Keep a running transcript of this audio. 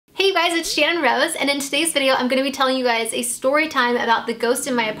Hey you guys, it's Channon Rose, and in today's video I'm going to be telling you guys a story time about the ghost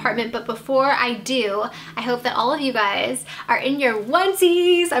in my apartment. But before I do, I hope that all of you guys are in your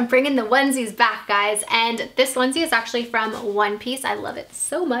onesies. I'm bringing the onesies back, guys, and this onesie is actually from One Piece. I love it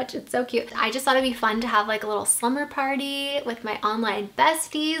so much. It's so cute. I just thought it'd be fun to have like a little slumber party with my online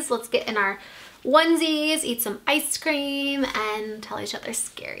besties. Let's get in our onesies, eat some ice cream, and tell each other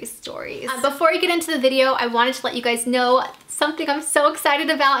scary stories. Before we get into the video, I wanted to let you guys know something I'm so excited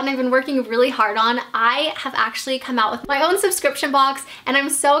about and I've been working really hard on. I have actually come out with my own subscription box and I'm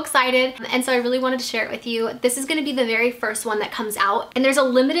so excited, and so I really wanted to share it with you. This is going to be the very first one that comes out, and there's a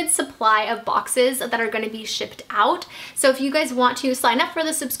limited supply of boxes that are going to be shipped out. So if you guys want to sign up for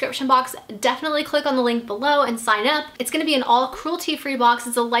the subscription box, definitely click on the link below and sign up. It's going to be an all cruelty-free box.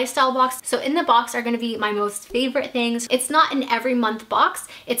 It's a lifestyle box. So in the box are going to be my most favorite things. It's not an every month box,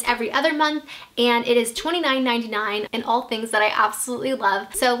 it's every other month, and it is $29.99 and all things that I absolutely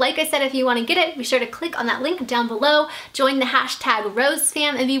love. So like I said, if you want to get it, be sure to click on that link down below, join the hashtag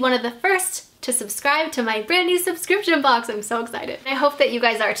RoseFam, and be one of the first to subscribe to my brand new subscription box. I'm so excited. I hope that you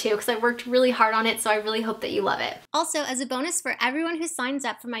guys are too, because I worked really hard on it, so I really hope that you love it. Also, as a bonus for everyone who signs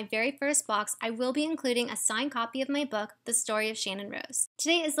up for my very first box, I will be including a signed copy of my book, The Story of Channon Rose.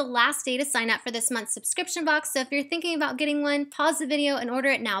 Today is the last day to sign up for this month's subscription box, so if you're thinking about getting one, pause the video and order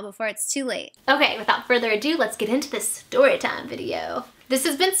it now before it's too late. Okay, without further ado, let's get into this story time video. This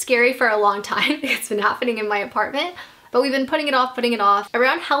has been scary for a long time. It's been happening in my apartment, but we've been putting it off.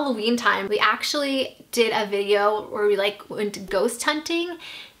 Around Halloween time, we actually did a video where we like went ghost hunting,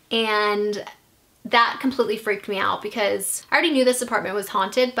 and that completely freaked me out because I already knew this apartment was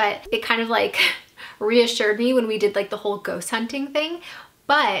haunted, but it kind of like reassured me when we did like the whole ghost hunting thing.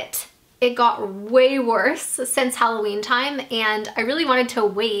 But it got way worse since Halloween time, and I really wanted to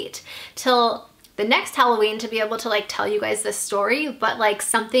wait till the next Halloween to be able to like tell you guys this story, but like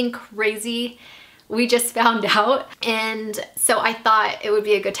something crazy we just found out, and so I thought it would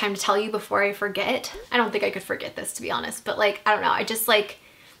be a good time to tell you before I forget. I don't think I could forget this, to be honest, but like, I don't know, I just like,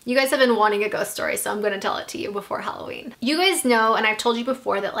 you guys have been wanting a ghost story, so I'm gonna tell it to you before Halloween. You guys know, and I've told you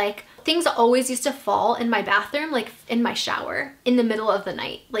before, that like things always used to fall in my bathroom, like in my shower, in the middle of the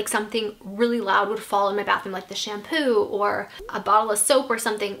night. Like something really loud would fall in my bathroom, like the shampoo or a bottle of soap or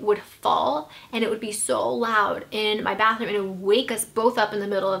something would fall, and it would be so loud in my bathroom and it would wake us both up in the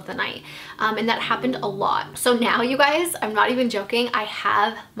middle of the night. And that happened a lot. So now, you guys, I'm not even joking, I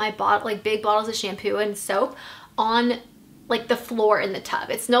have my like big bottles of shampoo and soap on like the floor in the tub.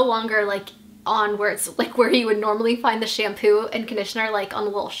 It's no longer like on where it's like where you would normally find the shampoo and conditioner, like on the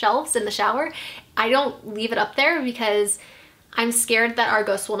little shelves in the shower. I don't leave it up there because I'm scared that our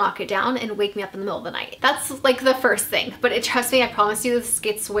ghost will knock it down and wake me up in the middle of the night. That's like the first thing, but trust me, I promise you this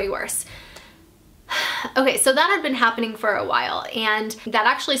gets way worse. Okay, so that had been happening for a while, and that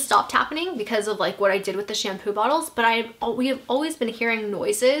actually stopped happening because of like what I did with the shampoo bottles, but we have always been hearing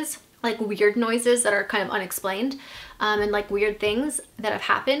noises, like weird noises that are kind of unexplained, and like weird things that have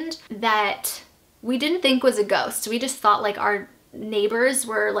happened that we didn't think was a ghost. We just thought like our neighbors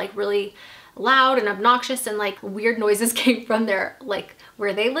were like really loud and obnoxious, and like weird noises came from their like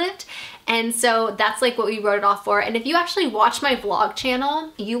where they lived. And so that's like what we wrote it off for. And if you actually watch my vlog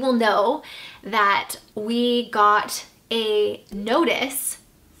channel, you will know that we got a notice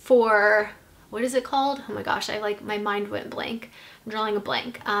for, what is it called? Oh my gosh, my mind went blank. I'm drawing a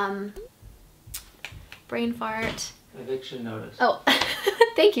blank. Brain fart. Eviction notice. Oh,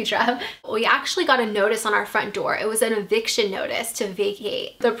 thank you, Trev. We actually got a notice on our front door. It was an eviction notice to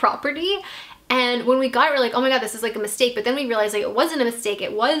vacate the property. And when we got it, we're like, oh my God, this is like a mistake. But then we realized like it wasn't a mistake,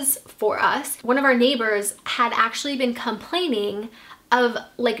 it was for us. One of our neighbors had actually been complaining of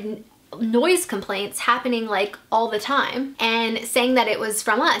like noise complaints happening like all the time, and saying that it was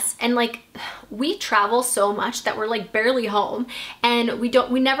from us. And like, we travel so much that we're like barely home, and we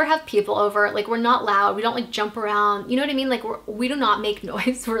never have people over. Like, we're not loud, we don't like jump around, you know what I mean? Like we do not make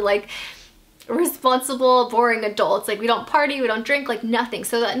noise. We're like responsible, boring adults. Like, we don't party, we don't drink, like nothing.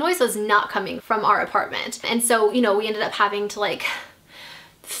 So that noise was not coming from our apartment. And so, you know, we ended up having to like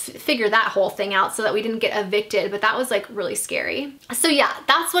figure that whole thing out so that we didn't get evicted, but that was like really scary. So yeah,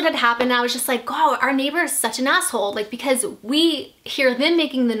 that's what had happened. I was just like, wow, our neighbor is such an asshole, like, because we hear them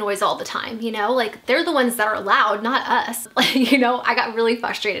making the noise all the time, you know, like they're the ones that are loud, not us. Like, you know, I got really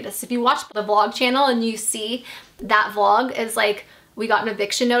frustrated. So if you watch the vlog channel and you see that vlog is like, we got an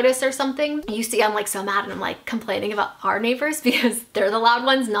eviction notice or something, you see I'm like so mad, and I'm like complaining about our neighbors because they're the loud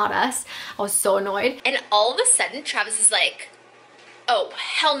ones, not us. I was so annoyed. And all of a sudden Travis is like, oh,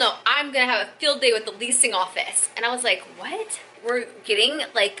 hell no, I'm gonna have a field day with the leasing office. And I was like, what? We're getting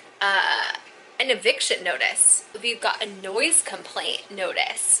like an eviction notice. We got a noise complaint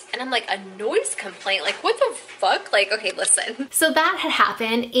notice. And I'm like, a noise complaint? Like, what the fuck? Like, okay, listen. So that had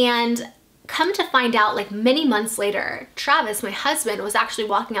happened, and come to find out, like many months later, Travis, my husband, was actually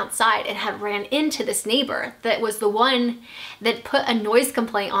walking outside and had ran into this neighbor that was the one that put a noise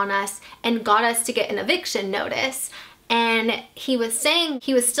complaint on us and got us to get an eviction notice. And he was saying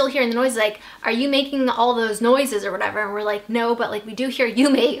he was still hearing the noise, like, are you making all those noises or whatever? And we're like, no, but like we do hear you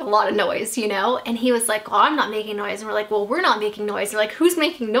make a lot of noise, you know? And he was like, well, I'm not making noise. And we're like, well, we're not making noise. We're like, who's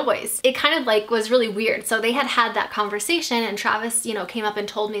making noise? It kind of like was really weird. So they had had that conversation, and Travis, you know, came up and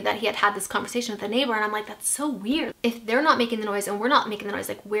told me that he had had this conversation with a neighbor. And I'm like, that's so weird. If they're not making the noise and we're not making the noise,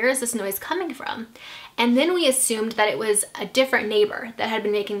 like, where is this noise coming from? And then we assumed that it was a different neighbor that had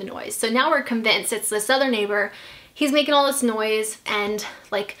been making the noise. So now we're convinced it's this other neighbor. He's making all this noise, and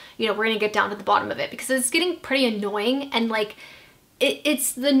like, you know, we're gonna get down to the bottom of it because it's getting pretty annoying. And like,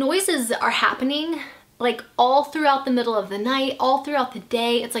 it's the noises are happening like all throughout the middle of the night, all throughout the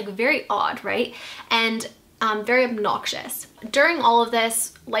day. It's like very odd, right? And very obnoxious. During all of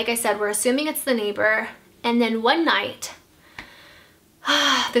this, like I said, we're assuming it's the neighbor. And then one night,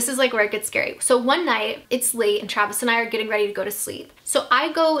 this is like where it gets scary. So one night, it's late and Travis and I are getting ready to go to sleep. So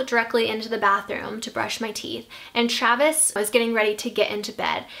I go directly into the bathroom to brush my teeth, and Travis was getting ready to get into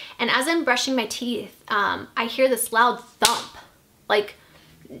bed. And as I'm brushing my teeth, I hear this loud thump, like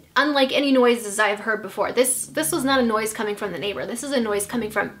unlike any noises I've heard before. This was not a noise coming from the neighbor. This is a noise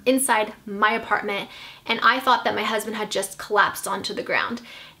coming from inside my apartment. And I thought that my husband had just collapsed onto the ground.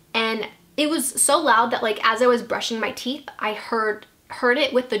 And it was so loud that like as I was brushing my teeth, I heard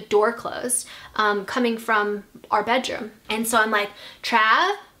it with the door closed, coming from our bedroom. And so I'm like,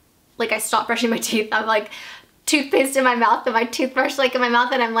 Trav, like I stopped brushing my teeth. I'm like toothpaste in my mouth and my toothbrush like in my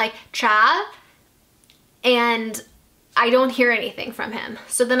mouth, and I'm like, Trav, and I don't hear anything from him.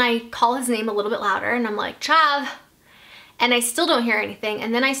 So then I call his name a little bit louder and I'm like, Trav, and I still don't hear anything.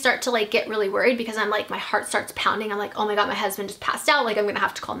 And then I start to like get really worried because I'm like, my heart starts pounding. I'm like, oh my God, my husband just passed out. Like I'm gonna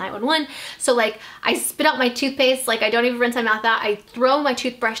have to call 911. So like I spit out my toothpaste, like I don't even rinse my mouth out. I throw my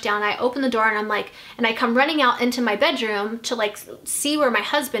toothbrush down, I open the door, and I'm like, and I come running out into my bedroom to like see where my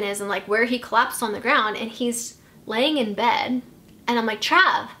husband is and like where he collapsed on the ground, and he's laying in bed. And I'm like,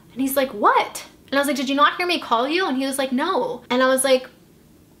 Trav, and he's like, what? And I was like, did you not hear me call you? And he was like, no. And I was like,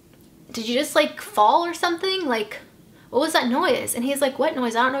 did you just like fall or something? Like, what was that noise? And he's like, what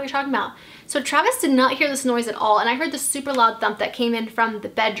noise? I don't know what you're talking about. So Travis did not hear this noise at all. And I heard this super loud thump that came in from the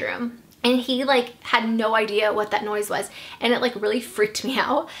bedroom. And he like had no idea what that noise was. And it like really freaked me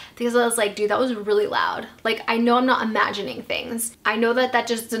out because I was like, dude, that was really loud. Like, I know I'm not imagining things. I know that that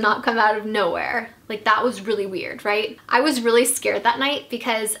just did not come out of nowhere. Like that was really weird, right? I was really scared that night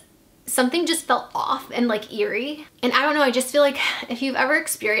because something just felt off and like eerie. And I don't know, I just feel like if you've ever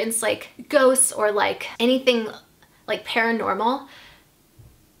experienced like ghosts or like anything like paranormal,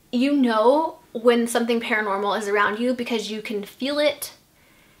 you know when something paranormal is around you because you can feel it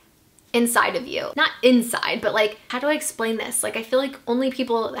inside of you. Not inside, but like, how do I explain this? Like, I feel like only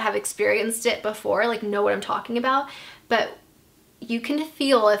people that have experienced it before like know what I'm talking about, but you can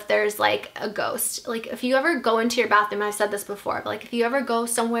feel if there's like a ghost. Like if you ever go into your bathroom, I've said this before, but like if you ever go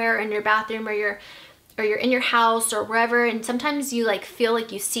somewhere in your bathroom or you're in your house or wherever, and sometimes you like feel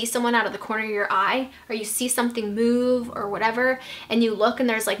like you see someone out of the corner of your eye, or you see something move or whatever, and you look and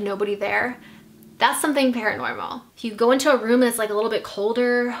there's like nobody there, that's something paranormal. If you go into a room and it's like a little bit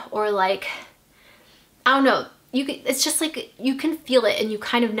colder, or like, I don't know, it's just like you can feel it and you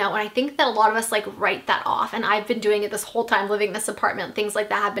kind of know. And I think that a lot of us like write that off, and I've been doing it this whole time living in this apartment. Things like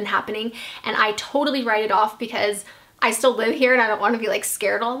that have been happening and I totally write it off because I still live here and I don't want to be like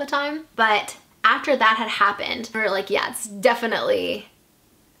scared all the time. But after that had happened, we were like, yeah, it's definitely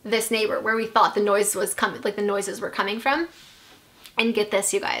this neighbor where we thought the noise was coming, like the noises were coming from. And get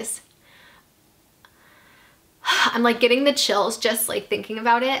this, you guys, I'm like getting the chills just like thinking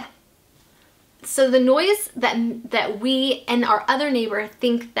about it. So the noise that we and our other neighbor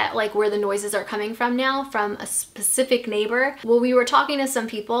think that like where the noises are coming from now, from a specific neighbor. Well, we were talking to some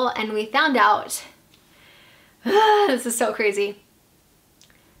people and we found out, this is so crazy,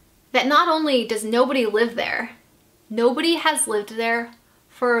 that not only does nobody live there, nobody has lived there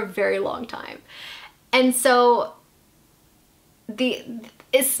for a very long time. And so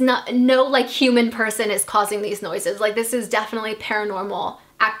it's not, no like human person is causing these noises. Like this is definitely paranormal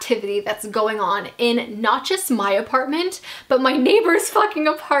activity that's going on in not just my apartment, but my neighbor's fucking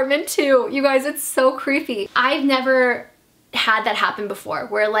apartment too. You guys, it's so creepy. I've never had that happen before,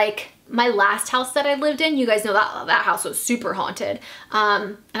 where like my last house that I lived in, you guys know that house was super haunted.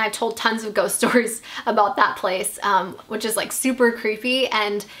 And I've told tons of ghost stories about that place, which is like super creepy.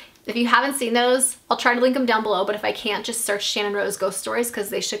 And If you haven't seen those, I'll try to link them down below, but if I can't, just search Channon Rose ghost stories because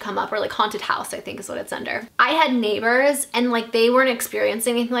they should come up, or like haunted house, I think is what it's under. I had neighbors and like they weren't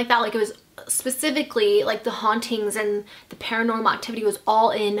experiencing anything like that. Like it was specifically like the hauntings and the paranormal activity was all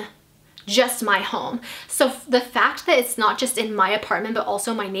in just my home. So the fact that it's not just in my apartment but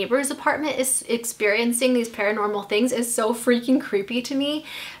also my neighbor's apartment is experiencing these paranormal things is so freaking creepy to me,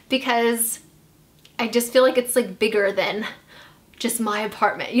 because I just feel like it's like bigger than just my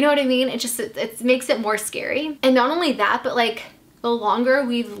apartment. You know what I mean? It makes it more scary. And not only that, but like the longer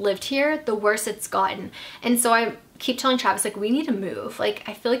we've lived here, the worse it's gotten. And so I keep telling Travis, like, we need to move. Like,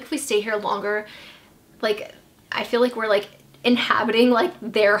 I feel like if we stay here longer, like, I feel like we're like inhabiting like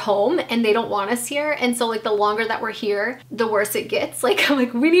their home and they don't want us here. And so like the longer that we're here, the worse it gets. Like I'm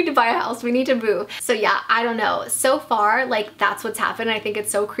like, we need to buy a house, we need to move. So yeah, I don't know. So far, like that's what's happened. I think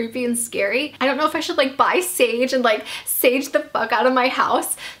it's so creepy and scary. I don't know if I should like buy sage and like sage the fuck out of my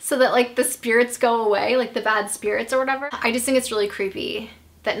house so that like the spirits go away, like the bad spirits or whatever. I just think it's really creepy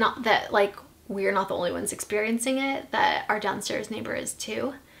that like we're not the only ones experiencing it, that our downstairs neighbor is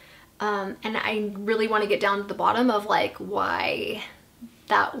too. And I really want to get down to the bottom of like why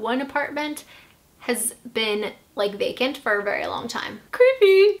that one apartment has been like vacant for a very long time.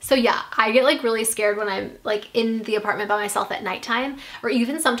 Creepy. So yeah, I get like really scared when I'm like in the apartment by myself at nighttime, or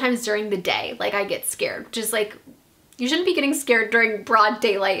even sometimes during the day. Like I get scared. Just like, you shouldn't be getting scared during broad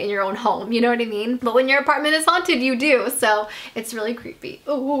daylight in your own home, you know what I mean? But when your apartment is haunted, you do. So it's really creepy.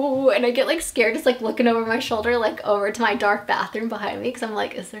 Ooh, and I get like scared just like looking over my shoulder, like over to my dark bathroom behind me, because I'm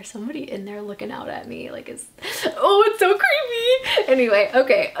like, is there somebody in there looking out at me? Like, oh, it's so creepy. Anyway,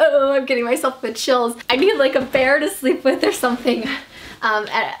 okay. Oh, I'm getting myself the chills. I need like a bear to sleep with or something.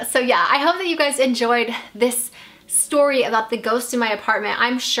 So yeah, I hope that you guys enjoyed this story about the ghost in my apartment.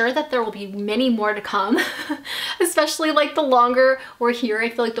 I'm sure that there will be many more to come, especially like the longer we're here, I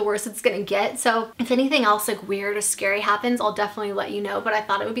feel like the worse it's gonna get. So if anything else like weird or scary happens, I'll definitely let you know, but I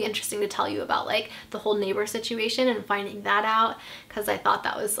thought it would be interesting to tell you about like the whole neighbor situation and finding that out, because I thought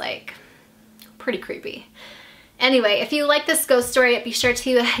that was like pretty creepy. Anyway, if you like this ghost story, be sure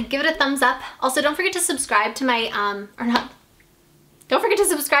to give it a thumbs up. Also, don't forget to subscribe to my, don't forget to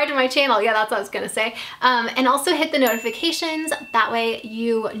subscribe to my channel. Yeah, that's what I was gonna say. And also hit the notifications. That way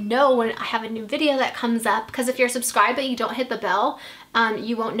you know when I have a new video that comes up. Because if you're subscribed but you don't hit the bell,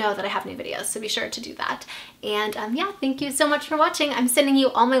 you won't know that I have new videos. So be sure to do that. And yeah, thank you so much for watching. I'm sending you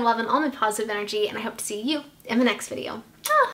all my love and all my positive energy, and I hope to see you in the next video.